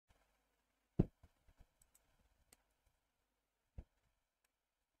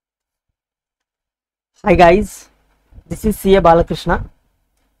Hi guys, this is CA Balakrishna.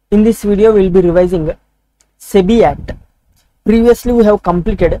 In this video, we will be revising SEBI Act. Previously, we have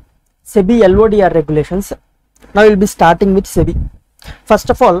completed SEBI LODR regulations. Now, we will be starting with SEBI. First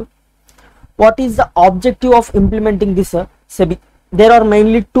of all, what is the objective of implementing this SEBI? There are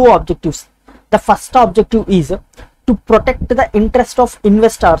mainly two objectives. The first objective is to protect the interest of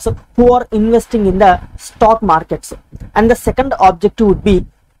investors who are investing in the stock markets, and the second objective would be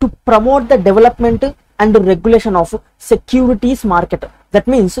to promote the development and regulation of securities market. That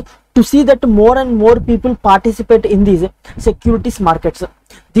means to see that more and more people participate in these securities markets.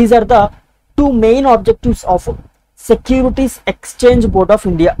 These are the two main objectives of Securities Exchange Board of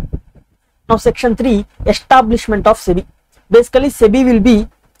India. Now section 3, establishment of SEBI. Basically SEBI will be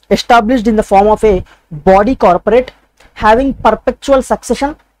established in the form of a body corporate having perpetual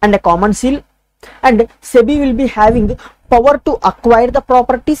succession and a common seal, and SEBI will be having power to acquire the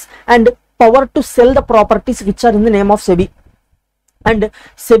properties and power to sell the properties which are in the name of SEBI. And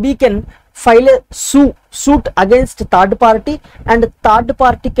SEBI can file a suit against third party, and third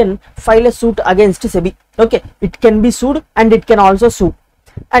party can file a suit against SEBI. Okay, it can be sued and it can also sue.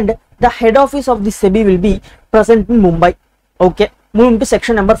 And the head office of the SEBI will be present in Mumbai. Okay, moving to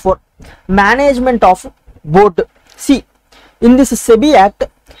section number 4, management of board. See, in this SEBI Act,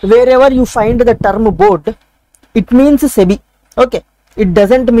 wherever you find the term board, it means SEBI. Okay, it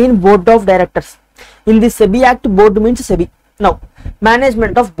doesn't mean board of directors. In the SEBI Act, board means SEBI. Now,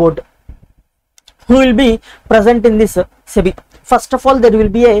 management of board. Who will be present in this SEBI? First of all, there will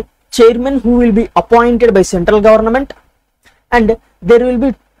be a chairman who will be appointed by central government, and there will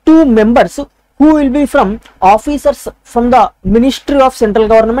be two members who will be from officers from the Ministry of Central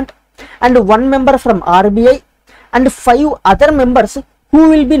Government, and one member from RBI, and 5 other members who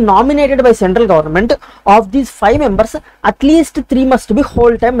will be nominated by central government. Of these 5 members, at least 3 must be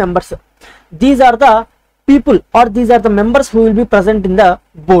whole time members. These are the people, or these are the members who will be present in the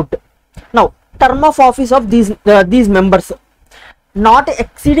board. Now, term of office of these members not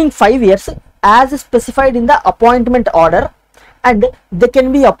exceeding 5 years as specified in the appointment order, and they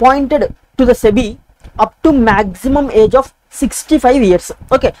can be appointed to the SEBI up to maximum age of 65 years.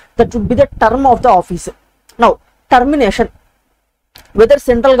 Okay, that would be the term of the office. Now, termination. Whether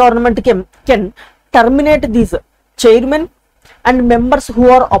central government can terminate these chairmen and members who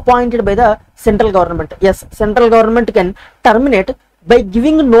are appointed by the central government. Yes, central government can terminate by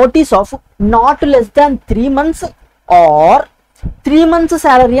giving notice of not less than 3 months or 3 months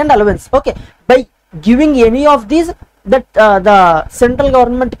salary and allowance. Okay, by giving any of these, that the central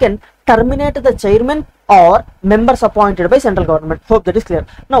government can terminate the chairman or members appointed by central government. Hope that is clear.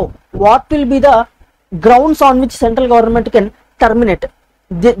 Now, what will be the grounds on which central government can terminate?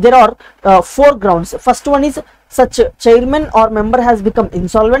 There are 4 grounds. First one is such chairman or member has become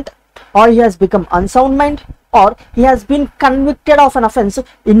insolvent, or he has become unsound mind, or he has been convicted of an offence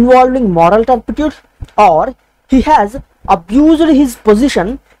involving moral turpitude, or he has abused his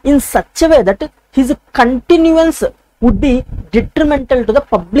position in such a way that his continuance would be detrimental to the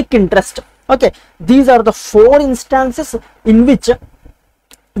public interest. Okay, these are the 4 instances in which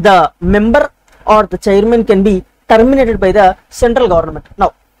the member or the chairman can be terminated by the central government.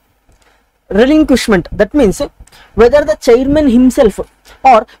 Now, relinquishment, that means whether the chairman himself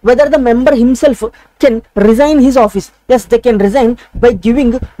or whether the member himself can resign his office. Yes, they can resign by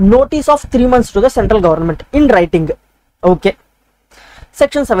giving notice of 3 months to the central government in writing. Okay,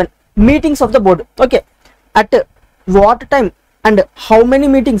 section 7, meetings of the board. Okay, at what time and how many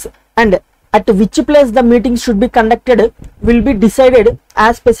meetings and at which place the meetings should be conducted will be decided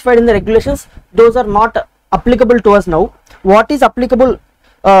as specified in the regulations. Those are not applicable to us now. What is applicable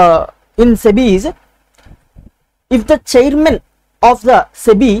in SEBI is, if the chairman of the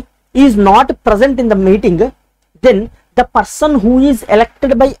SEBI is not present in the meeting, then the person who is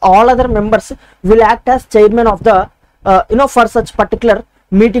elected by all other members will act as chairman of the for such particular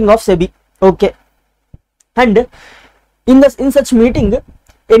meeting of SEBI. Okay, and in such meeting,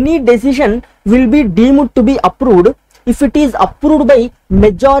 any decision will be deemed to be approved if it is approved by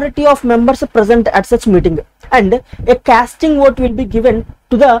majority of members present at such meeting, and a casting vote will be given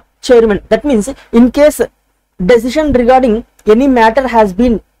to the chairman. That means in case decision regarding any matter has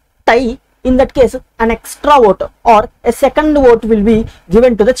been tie, in that case an extra vote or a second vote will be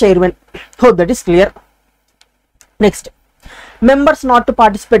given to the chairman. Hope that is clear. Next, members not to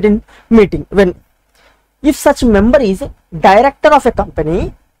participate in meeting. When if such member is director of a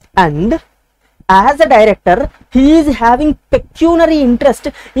company, and as a director he is having pecuniary interest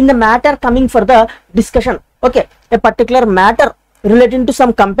in the matter coming for the discussion. Okay, a particular matter relating to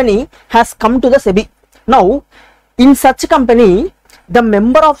some company has come to the SEBI. Now, in such company, the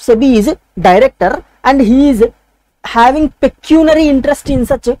member of SEBI is director and he is having pecuniary interest in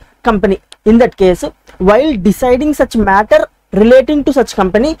such a company. In that case, while deciding such matter relating to such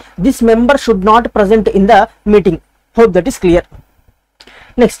company, this member should not present in the meeting. Hope that is clear.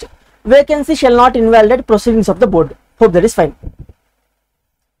 Next, vacancy shall not invalidate proceedings of the board. Hope that is fine.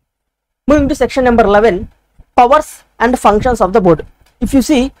 Moving to section number 11, powers and functions of the board. If you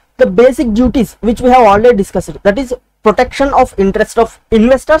see the basic duties which we have already discussed, that is protection of interest of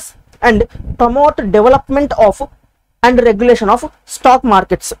investors and promote development of and regulation of stock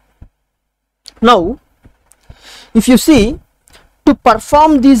markets. Now, if you see, to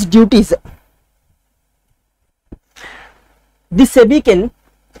perform these duties, the SEBI can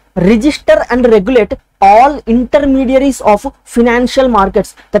register and regulate all intermediaries of financial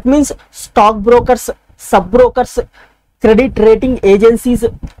markets. That means stockbrokers, sub-brokers, credit rating agencies,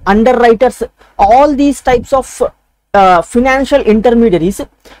 underwriters, all these types of financial intermediaries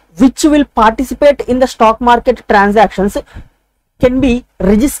which will participate in the stock market transactions can be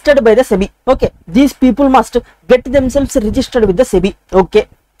registered by the SEBI. Okay, these people must get themselves registered with the SEBI. Okay,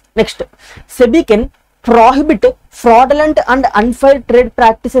 next, SEBI can prohibit fraudulent and unfair trade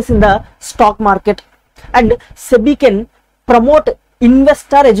practices in the stock market, and SEBI can promote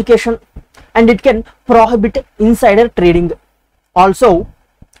investor education, and it can prohibit insider trading. Also,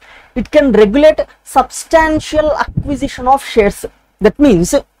 it can regulate substantial acquisition of shares. That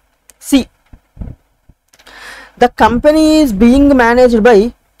means, see, the company is being managed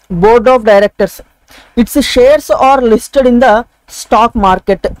by board of directors. Its shares are listed in the stock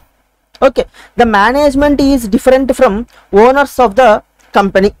market. Okay, the management is different from owners of the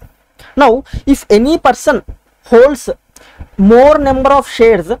company. Now, if any person holds more number of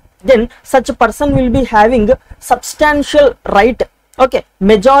shares, then such a person will be having substantial right, okay,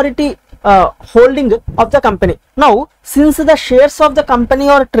 majority holding of the company. Now, since the shares of the company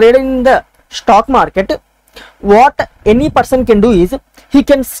are traded in the stock market, what any person can do is he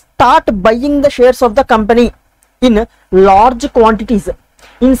can start buying the shares of the company in large quantities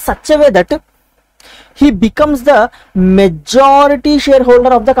in such a way that he becomes the majority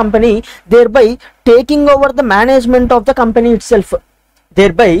shareholder of the company, thereby taking over the management of the company itself.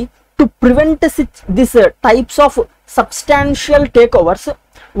 Thereby, to prevent this types of substantial takeovers,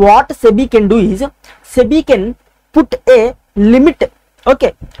 what SEBI can do is SEBI can put a limit,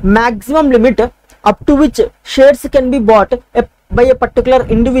 okay, maximum limit up to which shares can be bought by a particular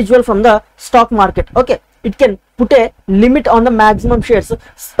individual from the stock market. Okay, it can put a limit on the maximum shares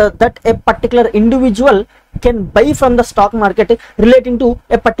that a particular individual can buy from the stock market relating to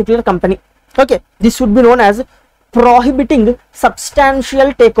a particular company. Okay, this would be known as prohibiting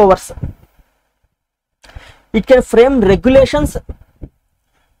substantial takeovers. It can frame regulations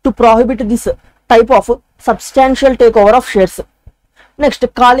to prohibit this type of substantial takeover of shares. Next,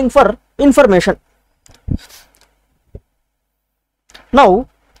 calling for information. Now,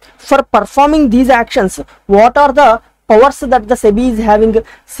 for performing these actions, what are the powers that the SEBI is having?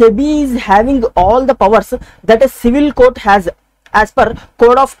 SEBI is having all the powers that a civil court has as per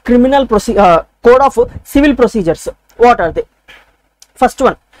Code of Civil Procedures. What are they? First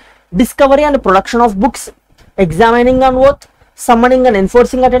one, discovery and production of books, examining on oath, summoning and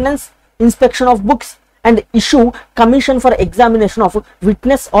enforcing attendance, inspection of books, and issue commission for examination of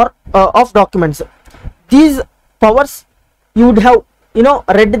witness or of documents. These powers you would have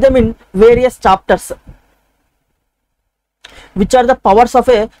read them in various chapters, which are the powers of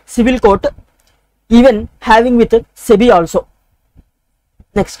a civil court, even having with SEBI also.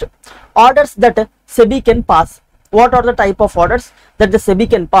 Next, orders that SEBI can pass. What are the type of orders that the SEBI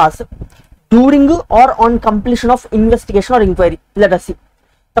can pass during or on completion of investigation or inquiry? Let us see.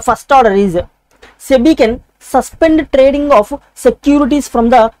 The first order is SEBI can suspend trading of securities from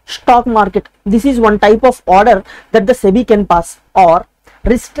the stock market. This is one type of order that the SEBI can pass. Or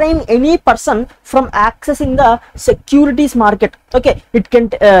restrain any person from accessing the securities market. Okay, it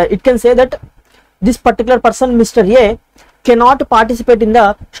can say that this particular person, Mr. A, cannot participate in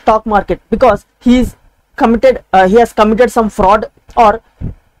the stock market because he has committed some fraud, or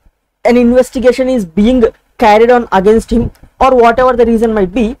an investigation is being carried on against him, or whatever the reason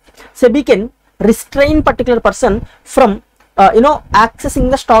might be. SEBI can restrain particular person from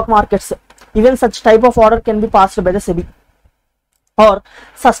accessing the stock markets. Even such type of order can be passed by the SEBI. Or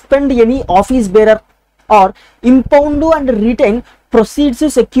suspend any office bearer, or impound and retain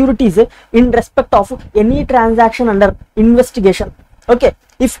proceeds securities in respect of any transaction under investigation. Okay,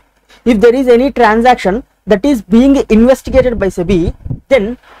 if there is any transaction that is being investigated by SEBI,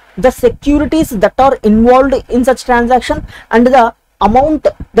 then the securities that are involved in such transaction and the amount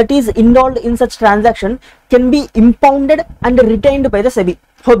that is involved in such transaction can be impounded and retained by the SEBI.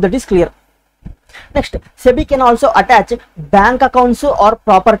 Hope that is clear. Next, SEBI can also attach bank accounts or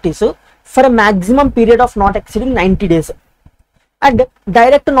properties for a maximum period of not exceeding 90 days and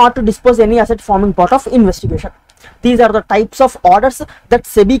direct not to dispose any asset forming part of investigation. These are the types of orders that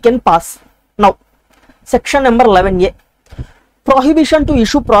SEBI can pass. Now, section number 11A. Prohibition to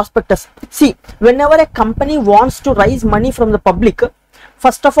issue prospectus. See, whenever a company wants to raise money from the public,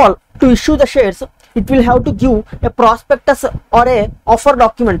 first of all, to issue the shares, it will have to give a prospectus or a offer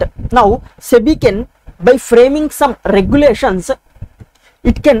document. Now, SEBI can, by framing some regulations,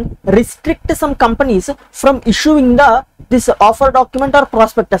 it can restrict some companies from issuing this offer document or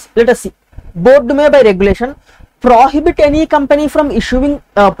prospectus. Let us see. Board may by regulation prohibit any company from issuing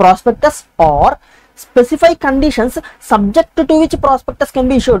prospectus or specify conditions subject to which prospectus can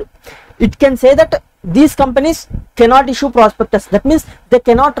be issued. It can say that these companies cannot issue prospectus. That means they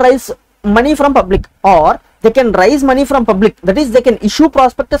cannot raise money from public, or they can raise money from public. That is, they can issue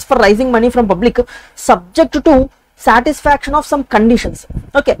prospectus for raising money from public subject to satisfaction of some conditions.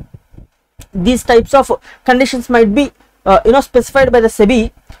 Okay, these types of conditions might be specified by the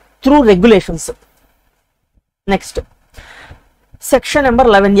SEBI through regulations. Next, section number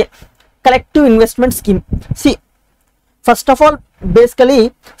 11A. Collective investment scheme. See, first of all,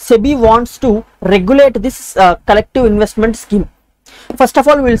 basically SEBI wants to regulate this collective investment scheme. First of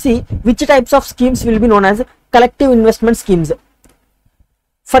all, we will see which types of schemes will be known as collective investment schemes.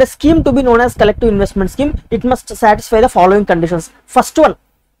 For a scheme to be known as collective investment scheme, it must satisfy the following conditions. First one,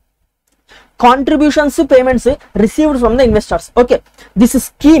 contributions payments received from the investors. Okay, this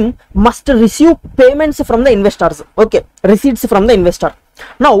scheme must receive payments from the investors. Okay, receipts from the investor.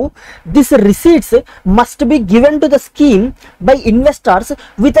 Now, these receipts must be given to the scheme by investors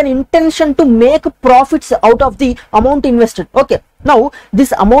with an intention to make profits out of the amount invested. Okay, now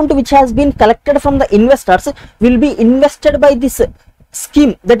this amount which has been collected from the investors will be invested by this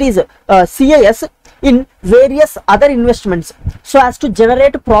scheme, that is CIS, in various other investments so as to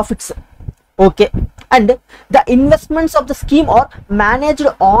generate profits. Okay, and the investments of the scheme are managed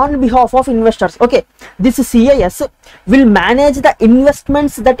on behalf of investors. Okay, this CIS will manage the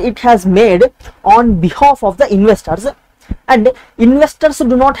investments that it has made on behalf of the investors, and investors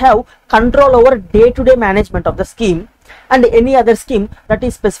do not have control over day-to-day management of the scheme, and any other scheme that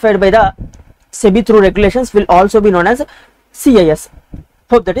is specified by the SEBI through regulations will also be known as CIS.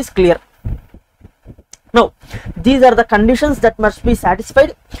 Hope that is clear. Now, these are the conditions that must be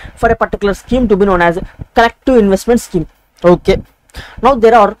satisfied for a particular scheme to be known as collective investment scheme. Okay, now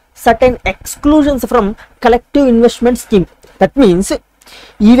there are certain exclusions from collective investment scheme. That means,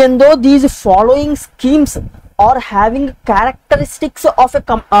 even though these following schemes are having characteristics of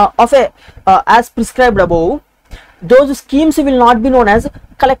a as prescribed above, those schemes will not be known as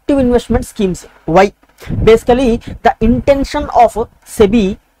collective investment schemes. Why? Basically, the intention of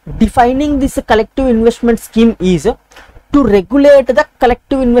SEBI defining this collective investment scheme is to regulate the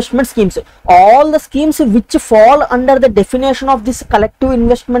collective investment schemes. All the schemes which fall under the definition of this collective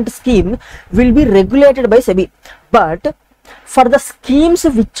investment scheme will be regulated by SEBI. But for the schemes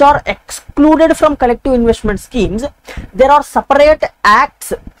which are excluded from collective investment schemes, there are separate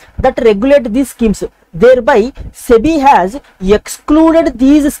acts that regulate these schemes. Thereby, SEBI has excluded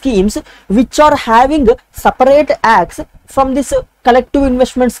these schemes which are having separate acts from this collective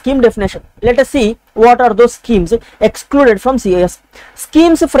investment scheme definition. Let us see what are those schemes excluded from CIS.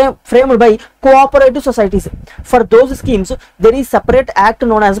 Schemes framed by cooperative societies. For those schemes, there is separate act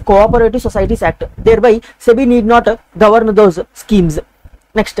known as Cooperative Societies Act. Thereby, SEBI need not govern those schemes.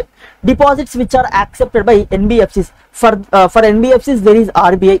 Next, deposits which are accepted by NBFCs. For NBFCs, there is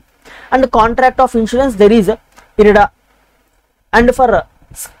RBI. And contract of insurance, there is IRDA. And for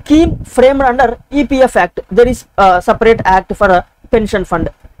scheme framed under EPF Act, there is a separate act for a pension fund,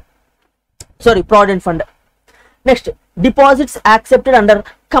 provident fund. Next, deposits accepted under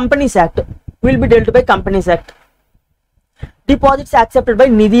Companies Act will be dealt by Companies Act. Deposits accepted by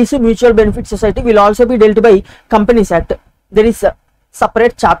Nidhis Mutual Benefit Society will also be dealt by Companies Act. There is a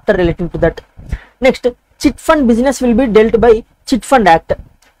separate chapter relating to that. Next, chit fund business will be dealt by Chit Fund Act.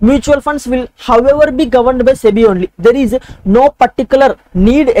 Mutual funds will, however, be governed by SEBI only. There is no particular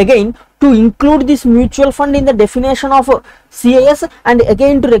need again to include this mutual fund in the definition of CIS and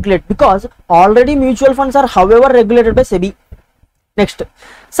again to regulate, because already mutual funds are, however, regulated by SEBI. Next,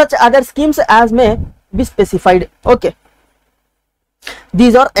 such other schemes as may be specified. Okay,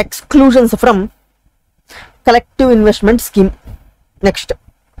 these are exclusions from collective investment scheme. Next,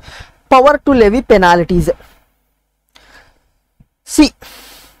 power to levy penalties. See,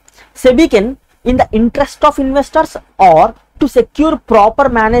 SEBI can, in the interest of investors or to secure proper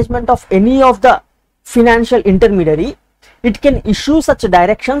management of any of the financial intermediary, it can issue such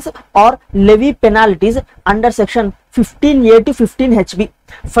directions or levy penalties under section 15A to 15HB.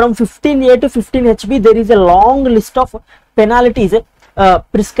 From 15A to 15HB, there is a long list of penalties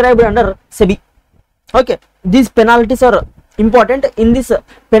prescribed under SEBI. Okay, these penalties are important. In these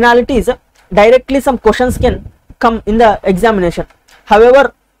penalties, directly some questions can come in the examination.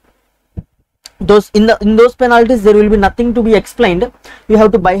 However, in those penalties there will be nothing to be explained. You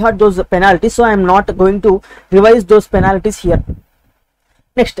have to by heart those penalties, so I am not going to revise those penalties here.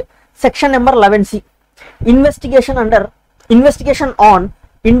 Next, section number 11C, investigation on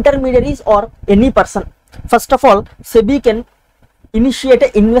intermediaries or any person. First of all, SEBI can initiate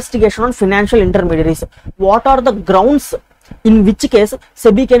an investigation on financial intermediaries. What are the grounds in which case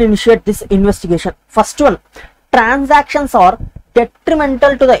SEBI can initiate this investigation? First one, transactions are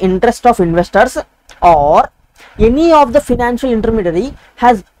detrimental to the interest of investors, or any of the financial intermediary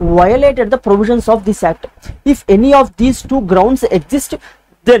has violated the provisions of this act. If any of these two grounds exist,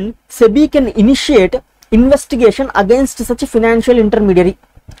 then SEBI can initiate investigation against such a financial intermediary.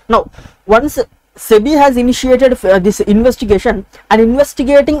 Now, once SEBI has initiated this investigation, an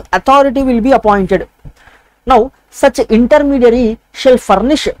investigating authority will be appointed. Now, such intermediary shall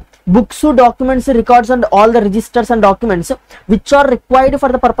furnish books, documents, records and all the registers and documents which are required for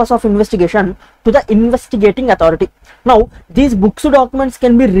the purpose of investigation to the investigating authority. Now, these books, documents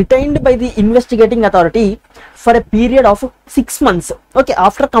can be retained by the investigating authority for a period of 6 months. Okay,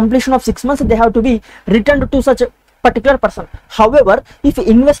 after completion of 6 months, they have to be returned to such a particular person. However, if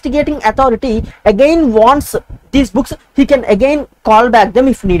investigating authority again wants these books, he can again call back them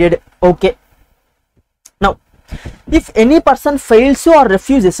if needed. Okay. Now, if any person fails or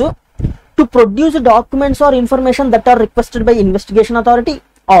refuses to produce documents or information that are requested by investigation authority,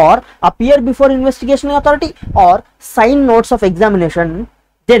 or appear before investigation authority, or sign notes of examination,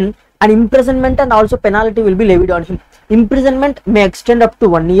 then an imprisonment and also penalty will be levied on him. Imprisonment may extend up to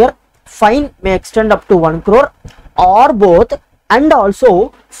 1 year, fine may extend up to 1 crore, or both, and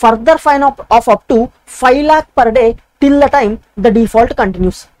also further fine of up to 5 lakh per day till the time the default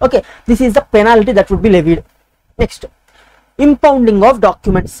continues. Okay, this is the penalty that would be levied. Next, impounding of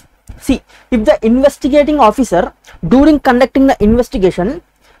documents. See, if the investigating officer during conducting the investigation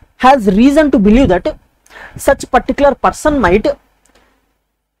has reason to believe that such particular person might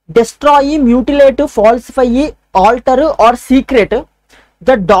destroy, mutilate, falsify, alter or secret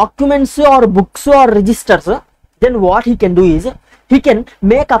the documents or books or registers, then what he can do is he can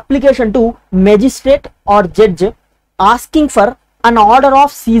make application to magistrate or judge asking for an order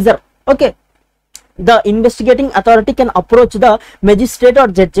of seizure. Okay, the investigating authority can approach the magistrate or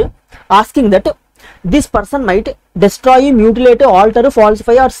judge asking that this person might destroy, mutilate, alter,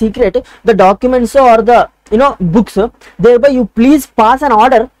 falsify or secret the documents or the books, thereby you please pass an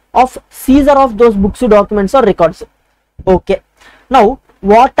order of seizure of those books, documents or records. Okay, now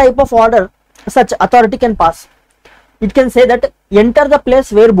what type of order such authority can pass? It can say that enter the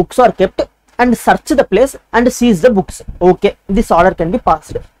place where books are kept and search the place and seize the books. Okay, this order can be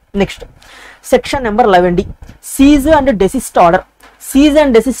passed. Next, section number 11D, seize and desist order. Seize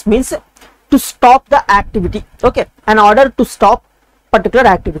and desist means to stop the activity. Okay, an order to stop particular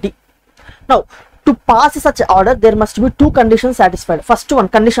activity. Now, to pass such order, there must be 2 conditions satisfied. First one,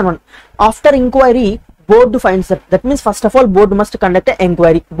 condition 1, after inquiry, board finds that means first of all board must conduct an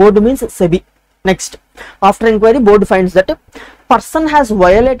inquiry. Board means SEBI. Next, after inquiry, board finds that person has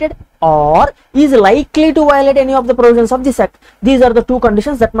violated or is likely to violate any of the provisions of this act. These are the 2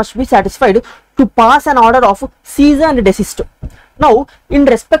 conditions that must be satisfied to pass an order of seize and desist. Now, in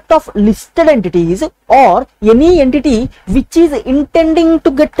respect of listed entities or any entity which is intending to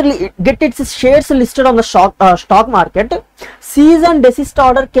get its shares listed on the stock market, seize and desist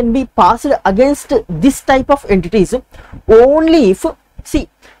order can be passed against this type of entities only if, see,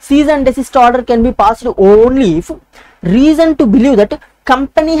 seize and desist order can be passed only if reason to believe that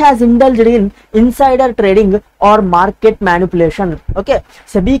company has indulged in insider trading or market manipulation. Okay,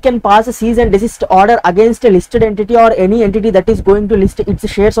 SEBI can pass a seize and desist order against a listed entity or any entity that is going to list its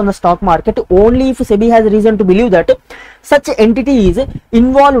shares on the stock market only if SEBI has reason to believe that such entity is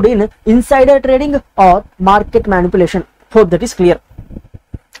involved in insider trading or market manipulation. Hope that is clear.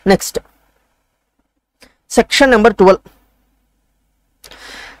 Next, section number 12,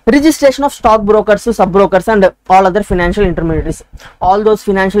 registration of stock brokers, sub brokers and all other financial intermediaries. All those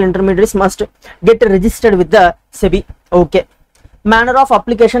financial intermediaries must get registered with the SEBI. Okay, manner of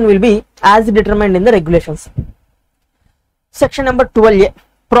application will be as determined in the regulations. Section number 12A,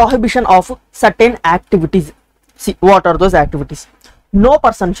 prohibition of certain activities. See, what are those activities? No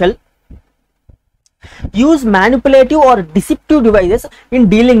person shall use manipulative or deceptive devices in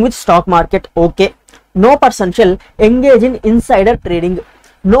dealing with stock market. Okay, no person shall engage in insider trading,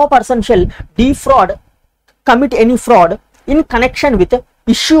 no person shall defraud, commit any fraud in connection with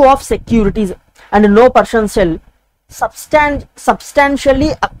issue of securities, and no person shall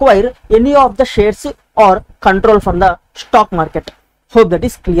substantially acquire any of the shares or control from the stock market. Hope that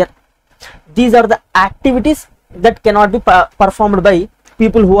is clear. These are the activities that cannot be performed by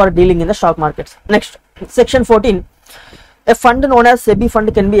people who are dealing in the stock markets. Next, section 14. A fund known as SEBI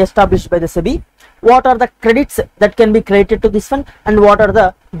fund can be established by the SEBI. What are the credits that can be credited to this fund, and what are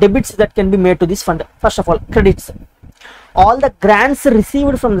the debits that can be made to this fund? First of all, credits. All the grants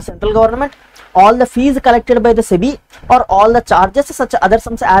received from the central government, all the fees collected by the SEBI, or all the charges such other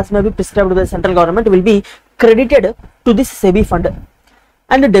sums as may be prescribed by the central government will be credited to this SEBI fund.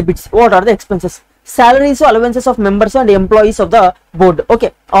 And debits, what are the expenses? Salaries or allowances of members and employees of the board.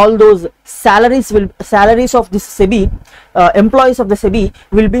 Okay, all those salaries of this SEBI, employees of the SEBI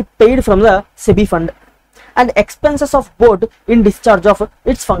will be paid from the SEBI fund, and expenses of board in discharge of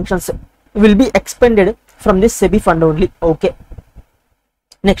its functions will be expended from this SEBI fund only. Okay.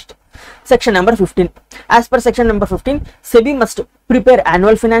 Next, section number 15. As per section number 15, SEBI must prepare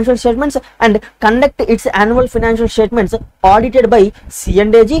annual financial statements and conduct its annual financial statements audited by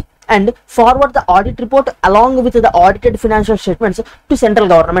C&AG and forward the audit report along with the audited financial statements to central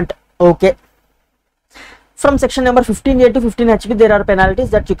government. Okay. From section number 15A to 15HB, there are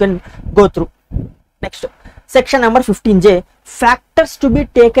penalties that you can go through. Next, section number 15J, factors to be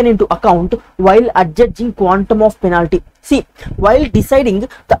taken into account while adjudging quantum of penalty. See, while deciding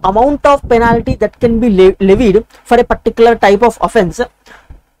the amount of penalty that can be levied for a particular type of offense,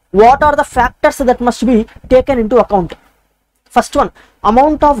 what are the factors that must be taken into account? First one,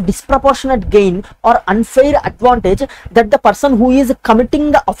 amount of disproportionate gain or unfair advantage that the person who is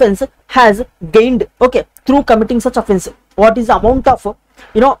committing the offense has gained, okay, through committing such offense. What is the amount of,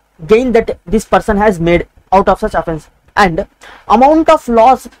 gain that this person has made out of such offense? And amount of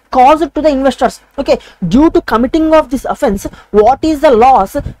loss caused to the investors, okay, due to committing of this offense, what is the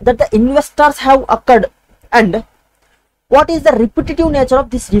loss that the investors have occurred, and what is the repetitive nature of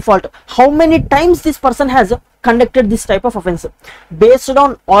this default, how many times this person has conducted this type of offense. Based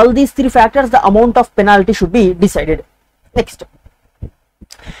on all these three factors, the amount of penalty should be decided. Next,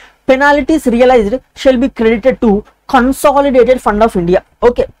 penalties realized shall be credited to Consolidated Fund of India.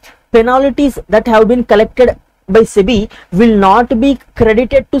 Okay, penalties that have been collected by SEBI will not be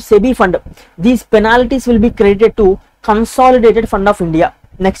credited to SEBI fund. These penalties will be credited to Consolidated Fund of India.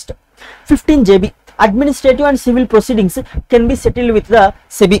 Next, 15JB, administrative and civil proceedings can be settled with the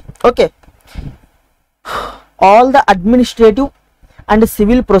SEBI. Okay, all the administrative and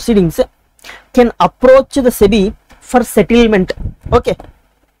civil proceedings can approach the SEBI for settlement. Okay.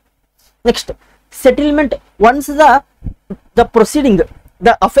 Next, settlement, once the proceeding,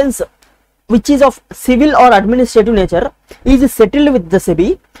 the offense which is of civil or administrative nature is settled with the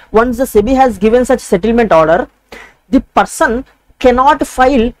SEBI, once the SEBI has given such settlement order, the person cannot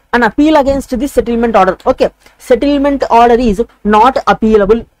file an appeal against this settlement order. Okay, settlement order is not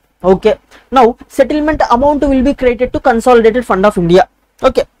appealable. Okay, now settlement amount will be credited to Consolidated Fund of India.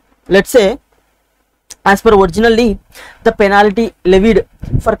 Okay, let's say as per originally the penalty levied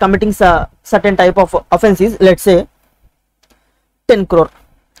for committing certain type of offenses, let's say 10 crore.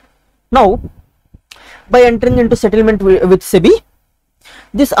 Now by entering into settlement with SEBI,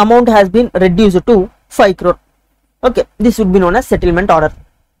 this amount has been reduced to 5 crore. Okay, this would be known as settlement order.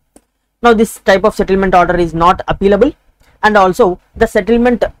 Now this type of settlement order is not appealable, and also the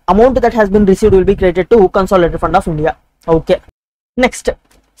settlement amount that has been received will be credited to Consolidated Fund of India. Okay. Next,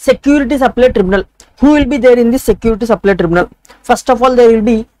 Securities Appellate Tribunal. Who will be there in this Securities Appellate Tribunal? First of all, there will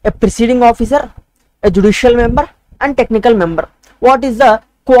be a presiding officer, a judicial member, and technical member. What is the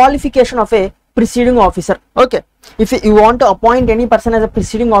qualification of a presiding officer? Okay, if you want to appoint any person as a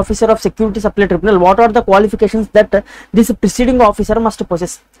presiding officer of Securities Appellate Tribunal, what are the qualifications that this presiding officer must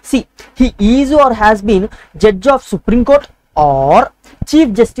possess? See, he is or has been Judge of Supreme Court or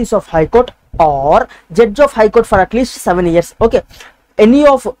Chief Justice of High Court or Judge of High Court for at least 7 years. Okay, any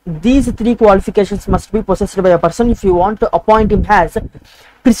of these three qualifications must be possessed by a person if you want to appoint him as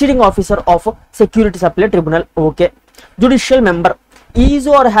presiding officer of Securities Appellate Tribunal. Okay, judicial member is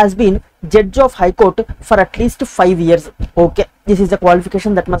or has been Judge of High Court for at least 5 years. Okay, this is the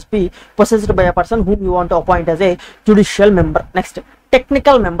qualification that must be possessed by a person whom you want to appoint as a judicial member. Next,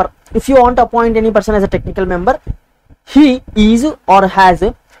 technical member. If you want to appoint any person as a technical member, he is or has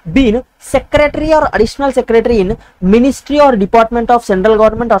been secretary or additional secretary in ministry or department of central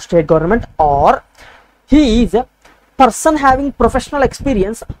government or state government, or he is a person having professional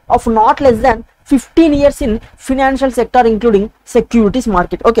experience of not less than 15 years in financial sector including securities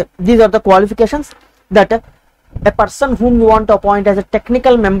market. Okay, these are the qualifications that a person whom you want to appoint as a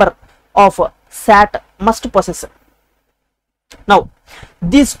technical member of SAT must possess. Now,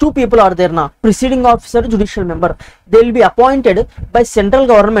 these two people are there now, presiding officer, judicial member. They will be appointed by central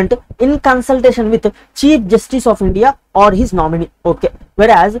government in consultation with Chief Justice of India or his nominee. Okay.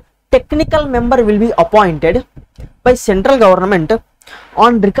 Whereas technical member will be appointed by central government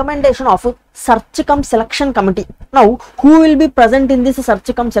on recommendation of search cum selection committee. Now, who will be present in this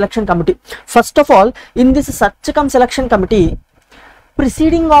search cum selection committee? First of all, in this search cum selection committee,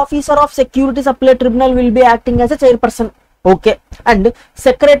 presiding officer of Securities Appellate Tribunal will be acting as a chairperson. Okay, and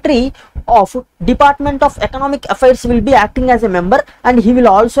secretary of Department of Economic Affairs will be acting as a member, and he will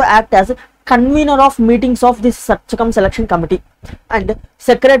also act as convener of meetings of this search cum selection committee. And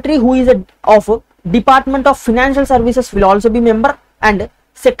secretary who is of Department of Financial Services will also be member, and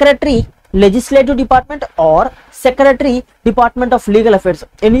secretary Legislative Department or secretary Department of Legal Affairs,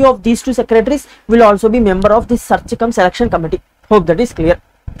 any of these two secretaries will also be member of this search cum selection committee. Hope that is clear.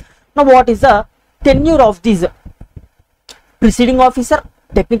 Now, what is the tenure of these presiding officer,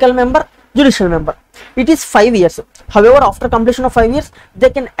 technical member, judicial member? It is 5 years. However, after completion of 5 years, they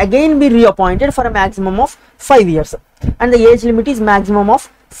can again be reappointed for a maximum of 5 years, and the age limit is maximum of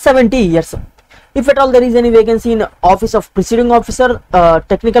 70 years. If at all there is any vacancy in office of presiding officer,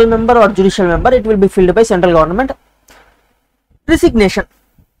 technical member or judicial member, it will be filled by central government. Resignation.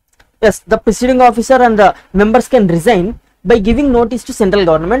 Yes, the presiding officer and the members can resign by giving notice to central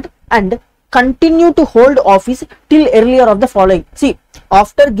government and continue to hold office till earlier of the following. See,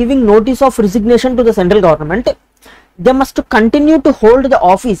 after giving notice of resignation to the central government, they must continue to hold the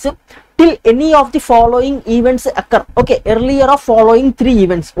office till any of the following events occur. Okay, earlier of following 3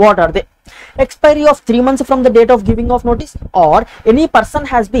 events. What are they? Expiry of 3 months from the date of giving of notice, or any person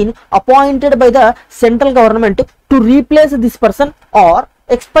has been appointed by the central government to replace this person, or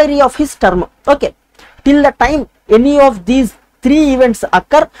expiry of his term. Okay, till the time any of these 3 events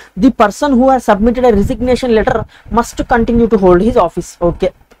occur, the person who has submitted a resignation letter must continue to hold his office.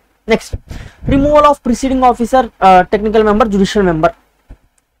 Okay. Next, removal of presiding officer, technical member, judicial member.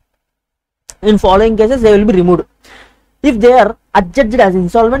 In following cases, they will be removed if they are adjudged as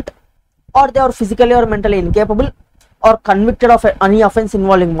insolvent, or they are physically or mentally incapable, or convicted of any offence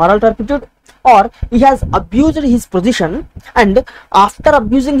involving moral turpitude, or he has abused his position, and after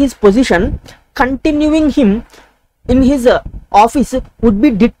abusing his position, continuing him in his office would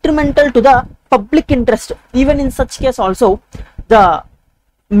be detrimental to the public interest. Even in such case also, the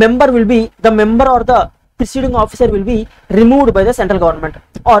member or the presiding officer will be removed by the central government,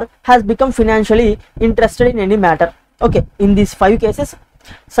 or has become financially interested in any matter. Okay, in these 5 cases,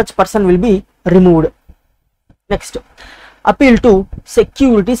 such person will be removed. Next, appeal to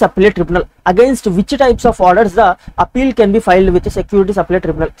Securities Appellate Tribunal. Against which types of orders the appeal can be filed with the Securities Appellate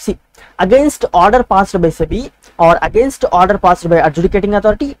Tribunal? See, against order passed by SEBI, or against order passed by adjudicating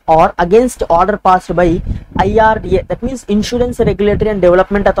authority, or against order passed by IRDA, that means Insurance Regulatory and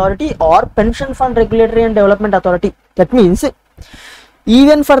Development Authority, or Pension Fund Regulatory and Development Authority. That means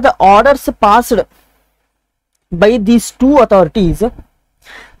even for the orders passed by these 2 authorities,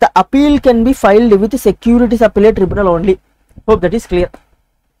 the appeal can be filed with the Securities Appellate Tribunal only. Hope that is clear.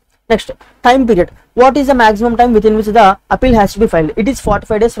 Next, time period. What is the maximum time within which the appeal has to be filed? It is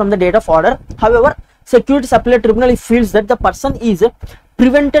 45 days from the date of order. However, Securities Appellate Tribunal, if feels that the person is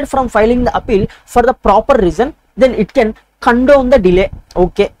prevented from filing the appeal for the proper reason, then it can condone the delay.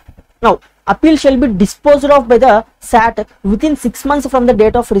 Okay. Now, appeal shall be disposed of by the SAT within 6 months from the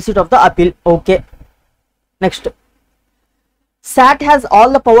date of receipt of the appeal. Okay. Next, SAT has all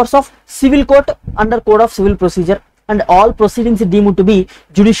the powers of civil court under Code of Civil Procedure, and all proceedings deemed to be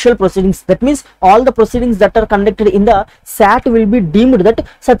judicial proceedings. That means all the proceedings that are conducted in the SAT will be deemed that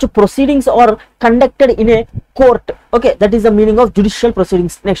such proceedings are conducted in a court. Okay, that is the meaning of judicial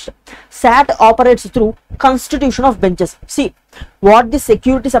proceedings. Next, SAT operates through constitution of benches. See, what the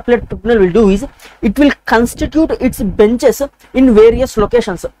Securities Appellate Tribunal will do is, it will constitute its benches in various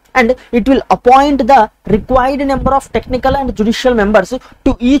locations, and it will appoint the required number of technical and judicial members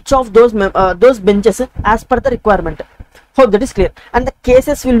to each of those benches as per the requirement. Hope that is clear. And the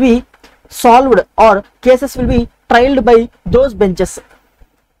cases will be solved, or cases will be trialed by those benches.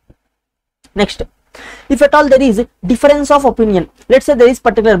 Next, if at all there is difference of opinion, let's say there is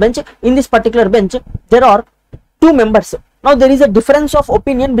particular bench, in this particular bench there are 2 members. Now there is a difference of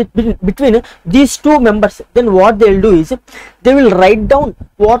opinion between these 2 members. Then what they will do is, they will write down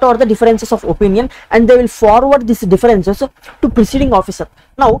what are the differences of opinion, and they will forward these differences to presiding officer.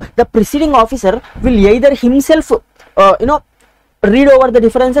 Now the presiding officer will either himself read over the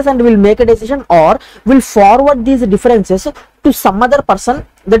differences and will make a decision, or will forward these differences to some other person,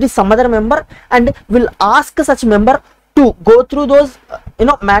 that is some other member, and will ask such member to go through those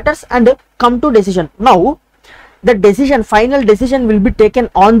matters and come to decision. Now the decision, final decision will be taken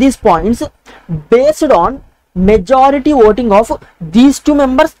on these points based on majority voting of these two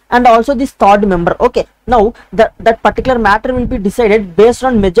members and also this third member. Okay, now that particular matter will be decided based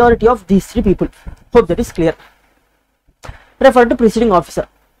on majority of these three people. Hope that is clear. Refer to preceding officer.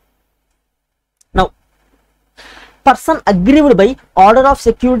 Now, person aggrieved by order of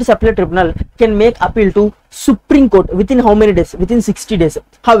security supply tribunal can make appeal to Supreme Court within how many days? Within 60 days.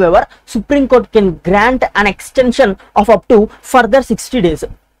 However, Supreme Court can grant an extension of up to further 60 days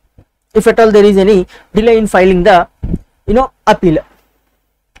if at all there is any delay in filing the appeal.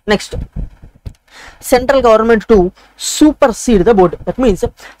 Next, central government to supersede the board. That means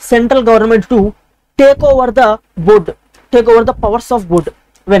central government to take over the board, take over the powers of board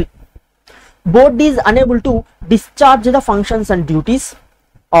when board is unable to discharge the functions and duties,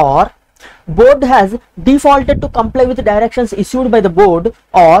 or board has defaulted to comply with directions issued by the board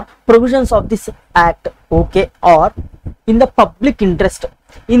or provisions of this act. Okay, or in the public interest.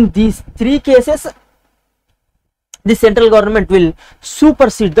 In these three cases, the central government will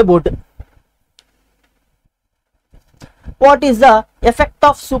supersede the board. What is the effect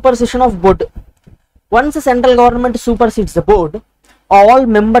of supersession of board? Once the central government supersedes the board, all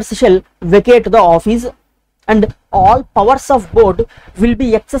members shall vacate the office and all powers of board will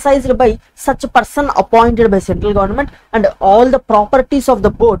be exercised by such a person appointed by central government, and all the properties of the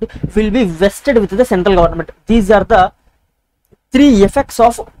board will be vested with the central government. These are the three effects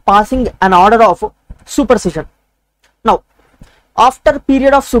of passing an order of supersession. Now, after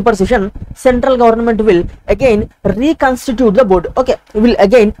period of supersession, central government will again reconstitute the board. Okay, will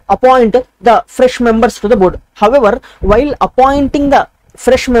again appoint the fresh members to the board. However, while appointing the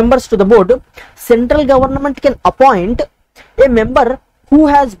fresh members to the board, central government can appoint a member who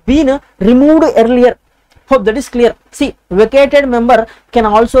has been removed earlier. Hope that is clear. See, vacated member can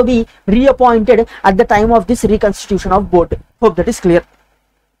also be reappointed at the time of this reconstitution of board. Hope that is clear.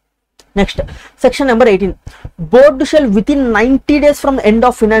 Next, section number 18. Board shall within 90 days from the end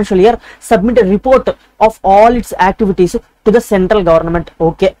of financial year submit a report of all its activities to the central government.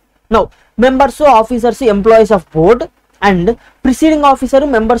 Okay. Now, members or officers, employees of board and preceding officer,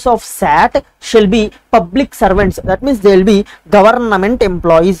 members of SAT shall be public servants. That means they will be government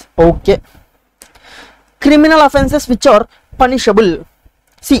employees. Okay. Criminal offences which are punishable.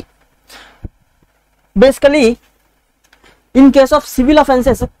 See, basically, in case of civil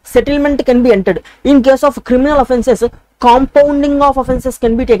offences, settlement can be entered. In case of criminal offences, compounding of offences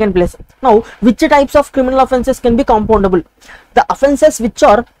can be taken place. Now, which types of criminal offences can be compoundable? The offences which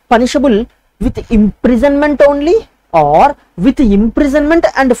are punishable with imprisonment only or with imprisonment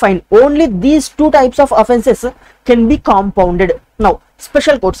and fine. Only these two types of offences can be compounded. Now,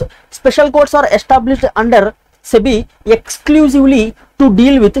 special courts. Special courts are established under SEBI exclusively to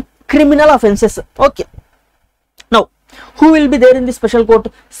deal with criminal offences. Okay. Now, who will be there in the special court?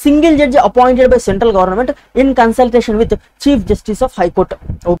 Single judge appointed by central government in consultation with Chief Justice of High Court.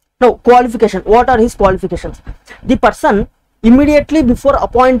 Okay. Now, qualification. What are his qualifications? The person immediately before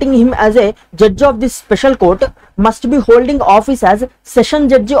appointing him as a judge of this special court must be holding office as session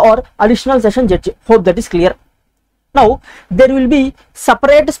judge or additional session judge. Hope that is clear. Now, there will be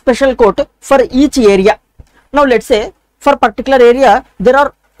separate special court for each area. Now, let's say for particular area there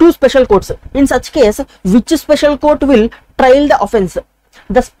are two special courts. In such case, which special court will trial the offence?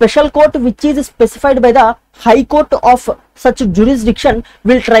 The special court which is specified by the High Court of such jurisdiction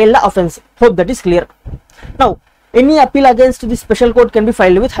will trial the offence. Hope that is clear. Now, any appeal against the special court can be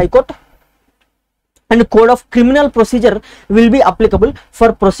filed with High Court, and code of criminal procedure will be applicable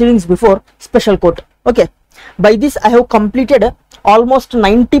for proceedings before special court. Okay. By this, I have completed almost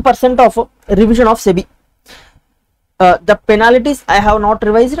 90% of revision of SEBI. The penalties I have not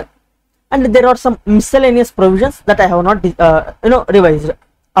revised, and there are some miscellaneous provisions that I have not revised.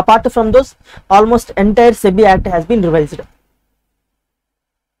 Apart from those, almost entire SEBI Act has been revised.